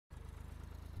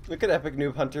Look at Epic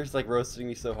Noob Hunter. He's like roasting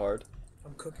me so hard.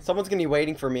 I'm cooking. Someone's gonna be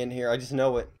waiting for me in here. I just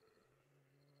know it.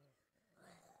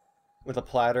 With a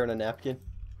platter and a napkin.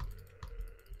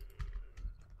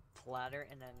 Platter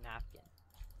and a napkin.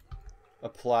 A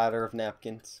platter of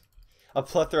napkins. A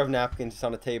plethora of napkins just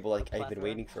on a table like I've been plethora?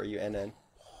 waiting for you, NN.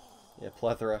 Yeah,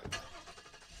 plethora.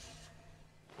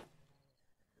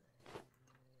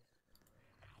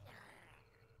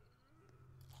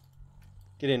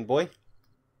 Get in, boy.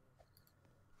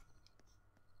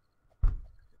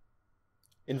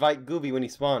 Invite Gooby when he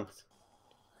spawns.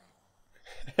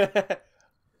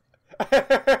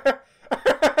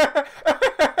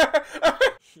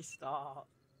 Stop.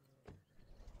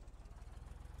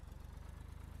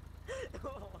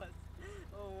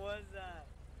 What was that?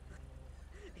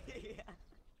 Yeah.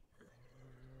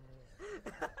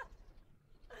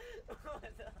 What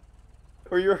the?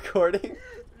 Were you recording?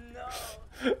 No.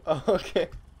 Oh, okay.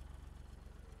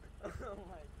 Oh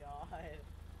my god.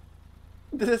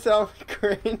 Does it sound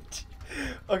cringe?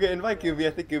 Okay, invite Gooby.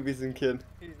 I think Gooby's in kid.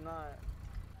 He's not.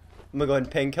 I'm gonna go ahead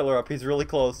and painkiller up. He's really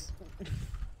close.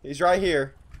 He's right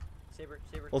here. Saber,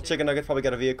 Well, Chicken Nugget's probably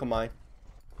got a vehicle mine.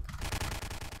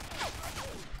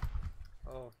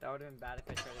 Oh, that would have been bad if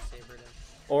I tried to saber him.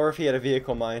 Or if he had a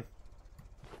vehicle mine.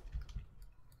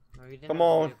 No, he didn't Come have a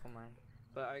on. vehicle mine.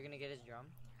 But are you gonna get his drum?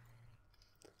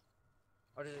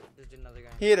 Or there's another guy.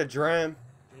 He had a dram.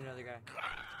 There's another guy.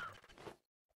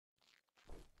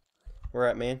 Where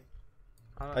at, man?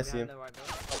 Oh, I see him. behind the white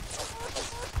building.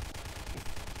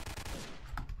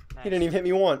 He didn't even hit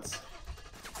me once.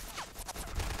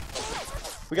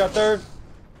 We got third.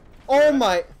 Oh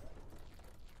my!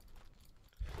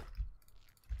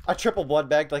 I triple blood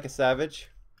bagged like a savage.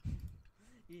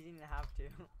 You didn't have to.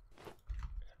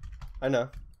 I know.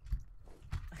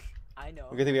 I know.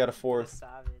 Good thing we got a You're fourth.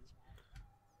 savage.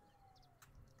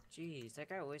 Jeez, that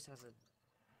guy always has a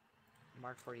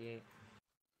Mark 48.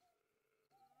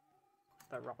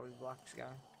 That Robbie Blocks guy.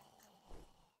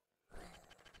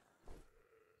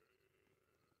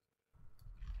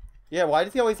 Yeah, why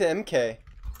does he always say MK? I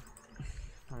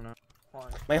don't know. Hold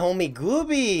on. My homie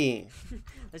Gooby!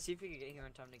 Let's see if we can get here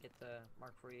in time to get the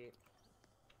Mark 48.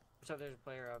 So there's a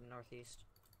player up northeast.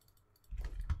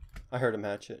 I heard him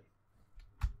hatch it.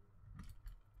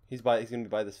 He's gonna be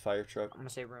by this fire truck. I'm gonna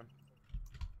saber him.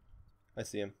 I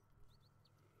see him.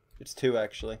 It's two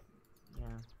actually.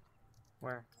 Yeah.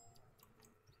 Where?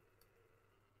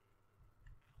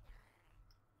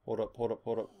 Hold up, hold up,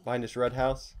 hold up. Behind this red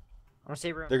house. I'm gonna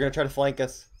saber him. They're gonna try to flank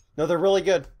us. No, they're really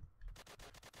good.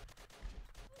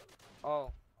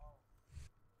 Oh.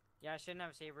 Yeah, I shouldn't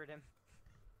have sabered him.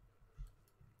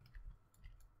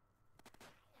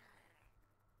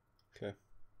 Okay.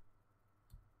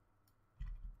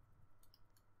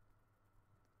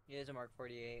 He is a Mark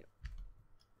 48.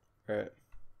 Alright.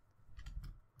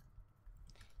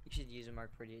 You should use a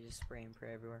Mark 48, just spray and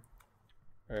pray everywhere.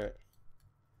 Alright.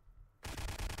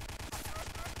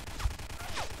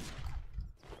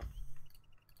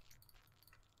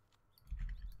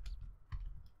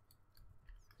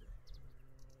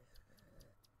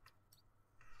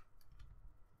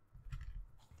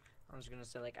 I was gonna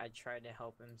say, like, I tried to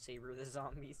help him saber the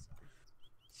zombies.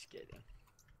 Just kidding.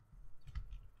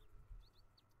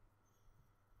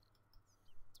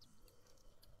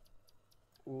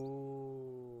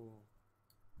 Ooh.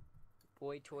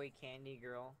 Boy toy candy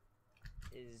girl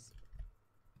is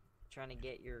trying to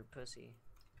get your pussy.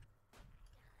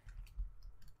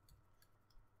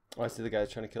 Oh, I see the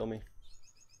guy's trying to kill me.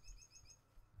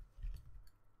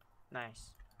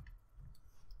 Nice.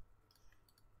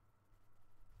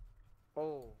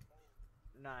 Oh,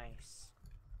 nice.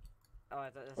 Oh, I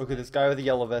thought that's Okay, this guy with the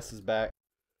yellow vest is back.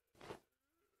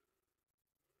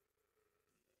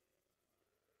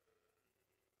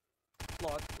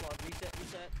 log, reset.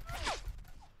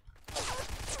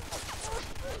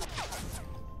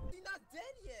 He's not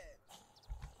dead yet.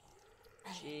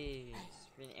 Jeez.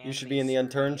 You should be in the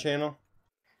Unturned channel.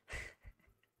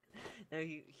 No,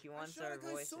 he wants our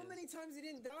voices. So many times he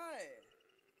didn't die.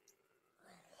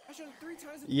 I shot him 3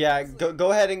 times. Yeah,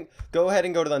 go ahead and go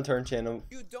to the Unturned channel.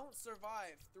 You don't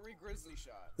survive 3 grizzly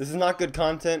shots. This is not good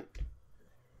content.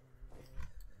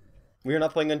 We are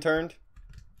not playing Unturned.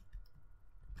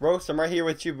 Roast, I'm right here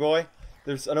with you, boy.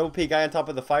 There's an OP guy on top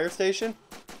of the fire station.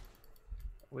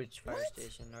 Which fire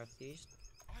station? Northeast?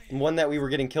 One that we were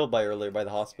getting killed by earlier by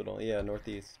the hospital. Yeah,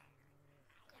 northeast.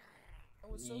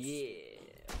 So yeah.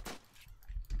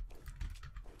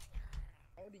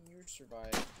 How do you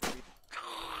survive?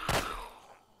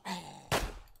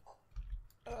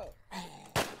 Oh.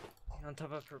 On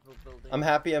top of purple building. I'm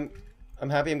happy I'm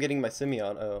happy I'm getting my semi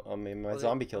on. I mean, my Well,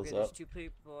 zombie kills okay, there's up. 2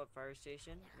 people at fire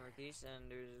station northeast, and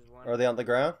there's one. Are they on the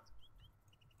ground?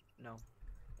 No,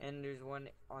 and there's one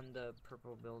on the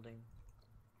purple building.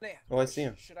 Hey, Oh, I see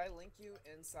him. Should I link you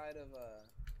inside of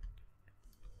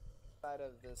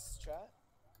this chat?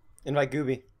 Invite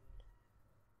Gooby.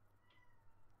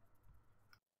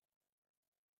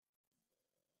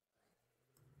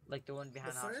 Like the one The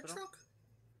behind the fire hospital. truck?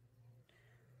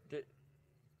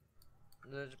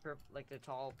 There's a like the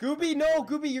tall. Gooby, no,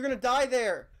 Gooby, you're gonna die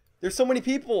there. There's so many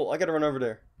people. I gotta run over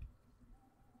there.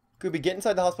 Gooby, get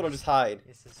inside the hospital and just hide.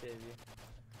 Yes, to save you.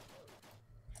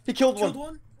 He killed Killed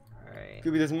one. one? Alright.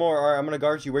 Gooby, there's more. Alright, I'm gonna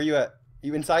guard you. Where you at?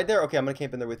 You inside there? Okay, I'm gonna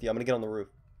camp in there with you. I'm gonna get on the roof.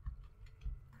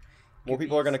 More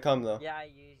people are gonna come though. Yeah,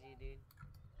 usually, dude.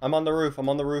 I'm on the roof. I'm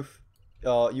on the roof.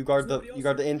 You guard There's nobody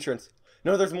else the entrance.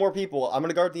 No, there's more people. I'm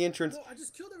gonna guard the entrance. No, I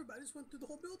just killed everybody. I just went through the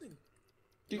whole building.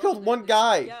 You killed one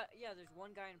guy. Yeah, there's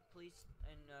one guy in police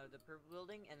in the purple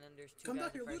building, and then there's 2 Come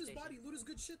guys down here. in fire Loot his station. body. Loot his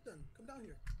good shit then. Come down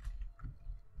here.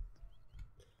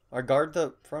 I guard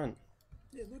the front.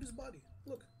 Yeah, loot his body.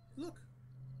 Look. Look.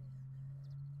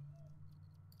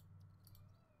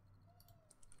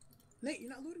 Nate, you're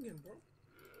not looting him, bro.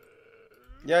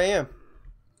 Yeah, I am.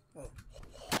 Oh.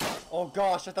 Oh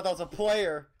gosh, I thought that was a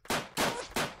player.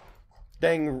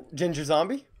 Dang, ginger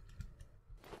zombie.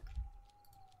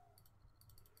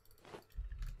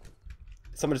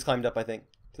 Someone just climbed up, I think,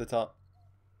 to the top.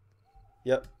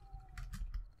 Yep.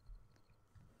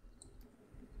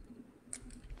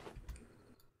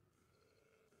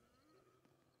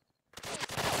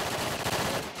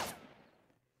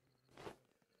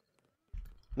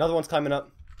 Another one's climbing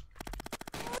up.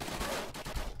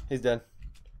 He's dead.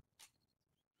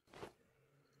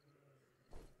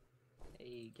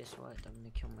 Hey, guess what? I'm gonna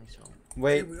kill myself.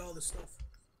 Wait, Hey, we all this stuff.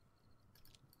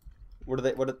 what do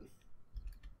they? What do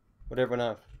everyone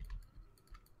have?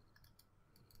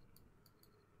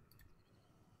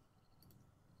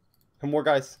 And more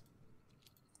guys.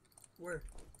 Where?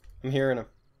 I'm hearing them.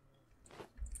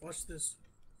 Watch this.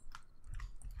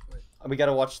 We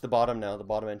gotta watch the bottom now, the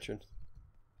bottom entrance.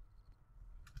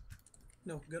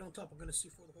 No, get on top. I'm gonna see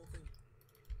for the whole thing.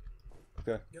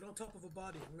 Okay. Get on top of a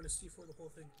body. I'm gonna see for the whole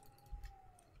thing.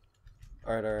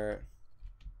 Alright, alright.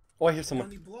 Oh, I hear You got someone.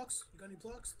 any blocks? You got any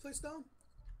blocks placed down?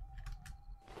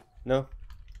 No?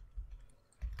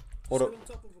 Hold Sit up. on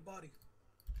top of a body.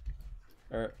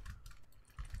 Alright.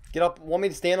 Get up. Want me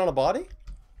to stand on a body?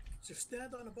 Just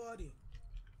stand on a body.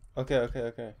 Okay, okay,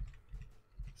 okay.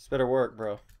 This better work,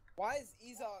 bro. Why is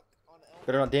Ezok on Elm?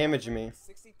 Better not damage me.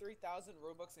 63,000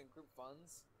 Robux in group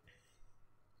funds.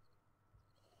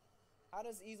 How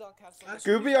does Ezok have so much?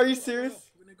 Actually, Gooby, are you we're gonna go serious? up.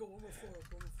 We're gonna go one more floor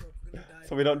up. One more floor up. We're gonna die.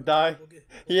 So we don't die? We'll get-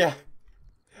 Yeah. get-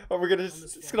 Oh, we're gonna On just,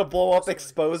 this it's one. gonna blow up, This way.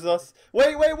 expose us.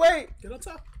 Wait, wait, wait! Get on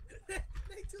top. Nate,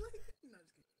 too late. No,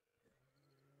 just kidding.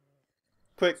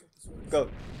 Quick, This one. go.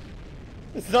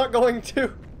 It's not going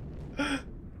to.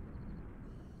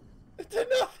 It did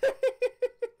nothing.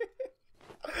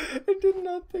 It did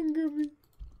nothing, Gooby.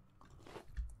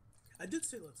 I did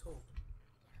say let's hold.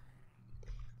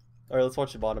 Alright, let's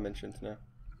watch the bottom entrance now.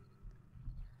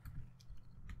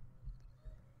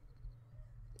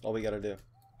 All we gotta do.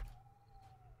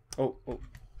 Oh, oh.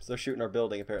 So they're shooting our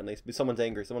building, apparently. Someone's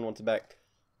angry. Someone wants it back.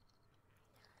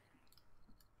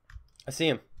 I see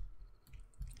him.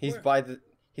 He's Where? by the...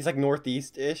 He's like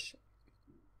northeast-ish.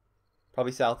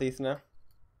 Probably southeast now.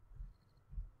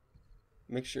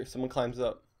 Make sure someone climbs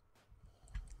up.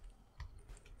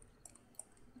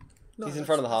 No, He's in that's-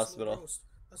 front of the that's Lord hospital. Roast.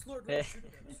 That's Lord Roast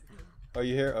shooting at us. Are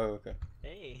you here? Oh, okay.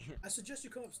 Hey. I suggest you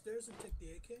come upstairs and take the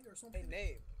AK or something. Hey,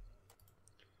 Nate.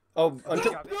 Oh,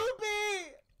 until... Drop it.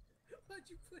 Gooby! Why'd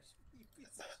you push me, you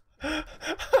piece of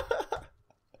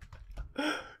shit?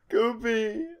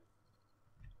 Gooby!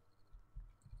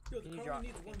 Yo, the Can you car drop- only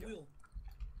needs can one you- wheel.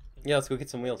 Yeah, let's go get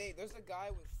some wheels. Nate, there's a guy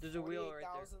with There's a wheel right there.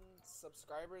 48,000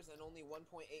 subscribers and only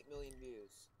 1.8 million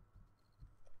views.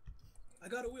 I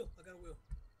got a wheel. I got a wheel.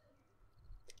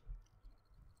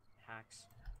 Hacks.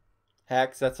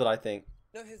 Hacks, that's what I think.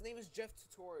 No, his name is Jeff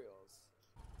Tutorials.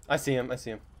 I see him, I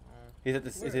see him. He's at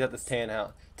this Where? he's at this tan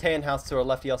house. Tan house to our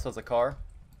left, he also has a car.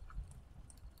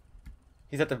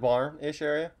 He's at the barn-ish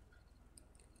area.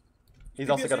 He's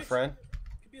also got a PPSH? friend.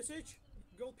 PPSH?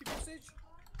 Go PPSH? Just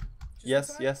Yes,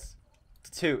 inside? yes.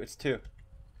 It's two.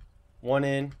 One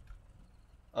in.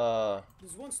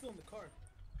 There's one still in the car.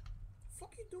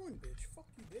 Fuck you doing, bitch? Fuck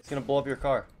you, bitch. It's gonna blow up your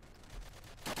car.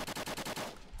 Alright,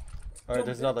 Dumb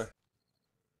there's bitch. another.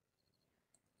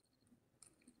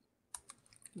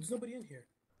 There's nobody in here.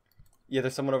 Yeah,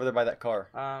 there's someone over there by that car.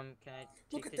 Can I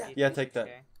take Look at the that. Yeah, DPS, take that.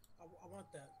 okay? I want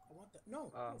that. I want that.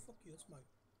 No, Oh. no, fuck you. That's mine.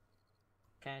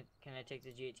 Can I take the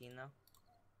G18 though?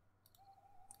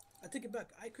 I take it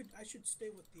back. I should stay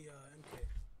with the MK.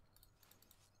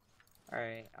 All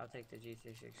right, I'll take the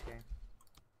G36K.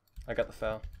 I got the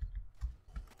foul.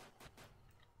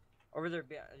 Over there,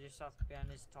 just off behind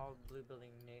this tall blue building,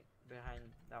 Nate. Behind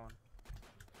that one.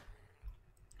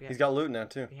 He's got loot now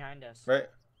too. Behind us. Right.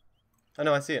 I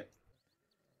know. I see it.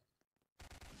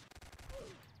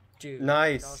 Dude.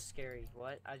 Nice. That was scary.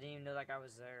 What? I didn't even know that guy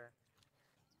was there.